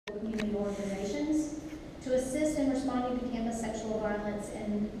community organizations to assist in responding to campus sexual violence,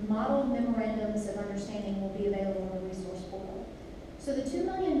 and model memorandums of understanding will be available on the resource portal. So the $2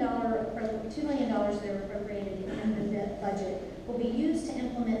 million that are appropriated in the budget will be used to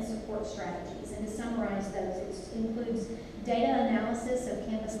implement support strategies. And to summarize those, it includes data analysis of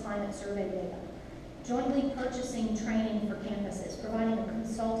campus climate survey data, jointly purchasing training for campuses, providing a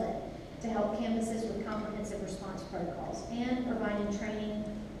consultant to help campuses with comprehensive response protocols, and providing training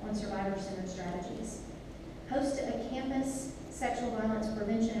on survivor-centered strategies. Host a campus sexual violence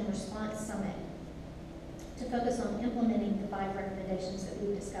prevention and response summit to focus on implementing the 5 recommendations that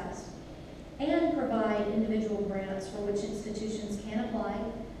we've discussed, and provide individual grants for which institutions can apply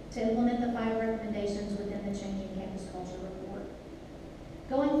to implement the 5 recommendations within the Changing Campus Culture report.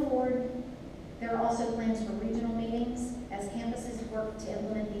 Going forward, there are also plans for regional meetings as campuses work to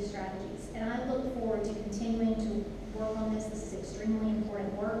implement these strategies. And I look forward to continuing to work on this. This is extremely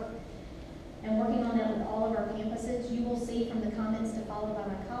important work. And working on that with all of our campuses. You will see from the comments to follow by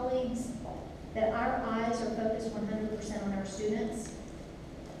my colleagues that our eyes are focused 100% on our students,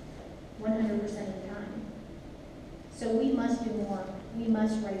 100% of the time. So we must do more. We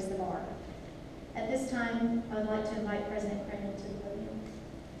must raise the bar. At this time, I would like to invite President Krendl to the podium.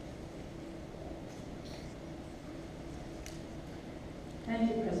 Thank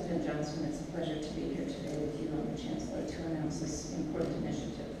you, President Johnston. It's a pleasure to be here today with you and the Chancellor to announce this important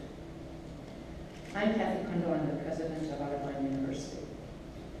initiative. I'm Krendl. I'm the president of Otterbein University.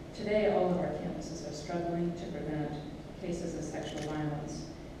 Today, all of our campuses are struggling to prevent cases of sexual violence,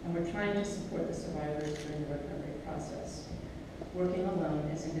 and we're trying to support the survivors during the recovery process. Working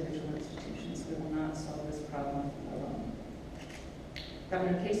alone as individual institutions, we will not solve this problem alone.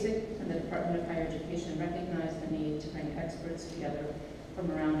 Governor Kasich and the Department of Higher Education recognize the need to bring experts together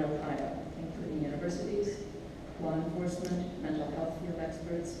from around Ohio, including universities, law enforcement, mental health field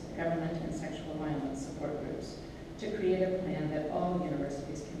experts, government, and sexual violence support groups, to create a plan that all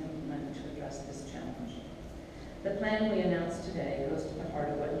universities can implement to address this challenge. The plan we announced today goes to the heart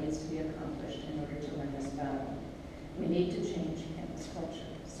of what needs to be accomplished in order to win this battle. We need to change campus culture,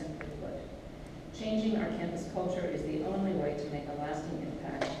 simply put. Changing our campus culture is the only way to make a lasting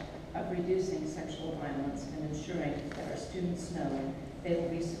impact of reducing sexual violence and ensuring that our students know they will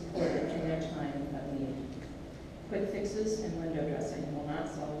be supported in their time of need. Quick fixes and window dressing will not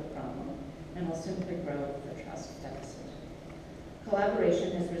solve the problem and will simply grow the trust deficit.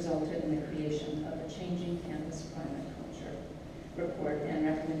 Collaboration has resulted in the creation of the Changing Campus Climate Culture report and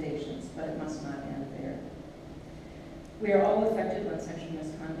recommendations, but it must not end there. We are all affected when sexual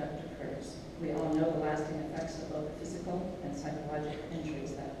misconduct occurs. We all know the lasting effects of both physical and psychological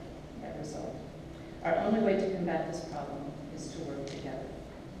injuries that result. Our only way to combat this problem is to work together.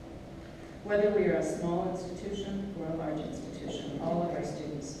 Whether we are a small institution or a large institution, all of our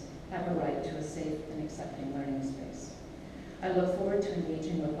students have a right to a safe and accepting learning space. I look forward to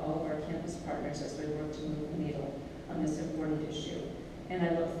engaging with all of our campus partners as we work to move the needle on this important issue, and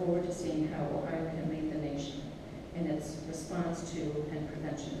I look forward to seeing how Ohio can lead the nation in its response to and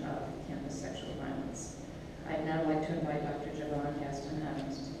prevention of campus sexual violence. I'd now like to invite Dr. Javaune Adams-Gaston to the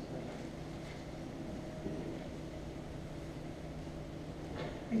podium.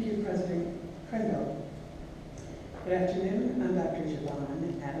 Thank you, President Krendl. Good afternoon. I'm Dr.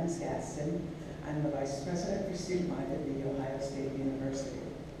 Javaune Adams-Gaston. I'm the Vice President for Student Life at The Ohio State University.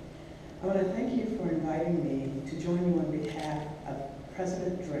 I want to thank you for inviting me to join you on behalf of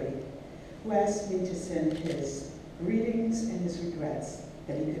President Drake, who asked me to send his greetings and his regrets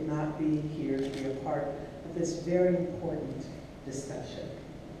that he could not be here to be a part of this very important discussion.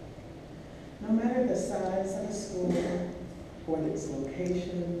 No matter the size of a school, or its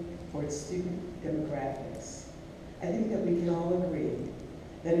location, or its student demographics, I think that we can all agree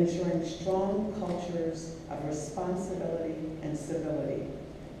that ensuring strong cultures of responsibility and civility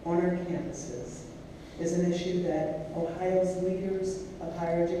on our campuses is an issue that Ohio's leaders of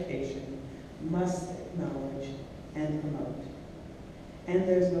higher education must acknowledge and promote. And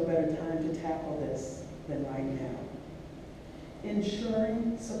there's no better time to tackle this than right now.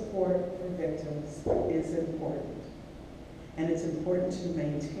 Ensuring support for victims is important, and it's important to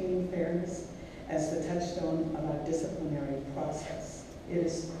maintain fairness as the touchstone of our disciplinary process. It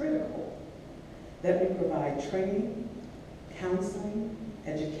is critical that we provide training, counseling,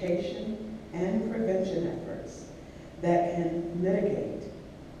 education, and prevention efforts that can mitigate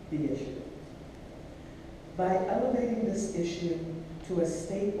the issue. By elevating this issue to a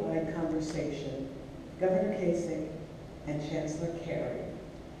statewide conversation, Governor Kasich and Chancellor Carey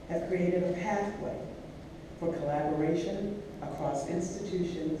have created a pathway for collaboration across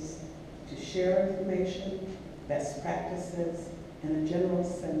institutions to share information, best practices, and a general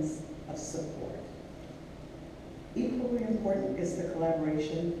sense of support. Equally important is the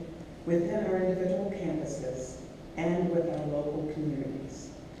collaboration within our individual campuses and with our local communities.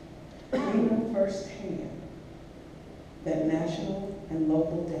 We know firsthand that national and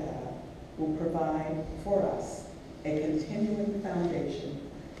local data will provide for us a continuing foundation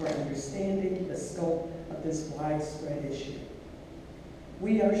for understanding the scope of this widespread issue.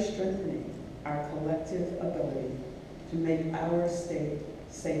 We are strengthening our collective ability to make our state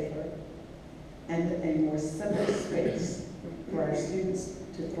safer and a more civil space for our students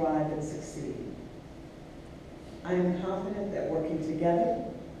to thrive and succeed. I am confident that working together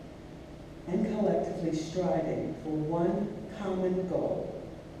and collectively striving for one common goal,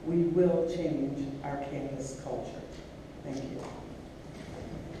 we will change our campus culture. Thank you.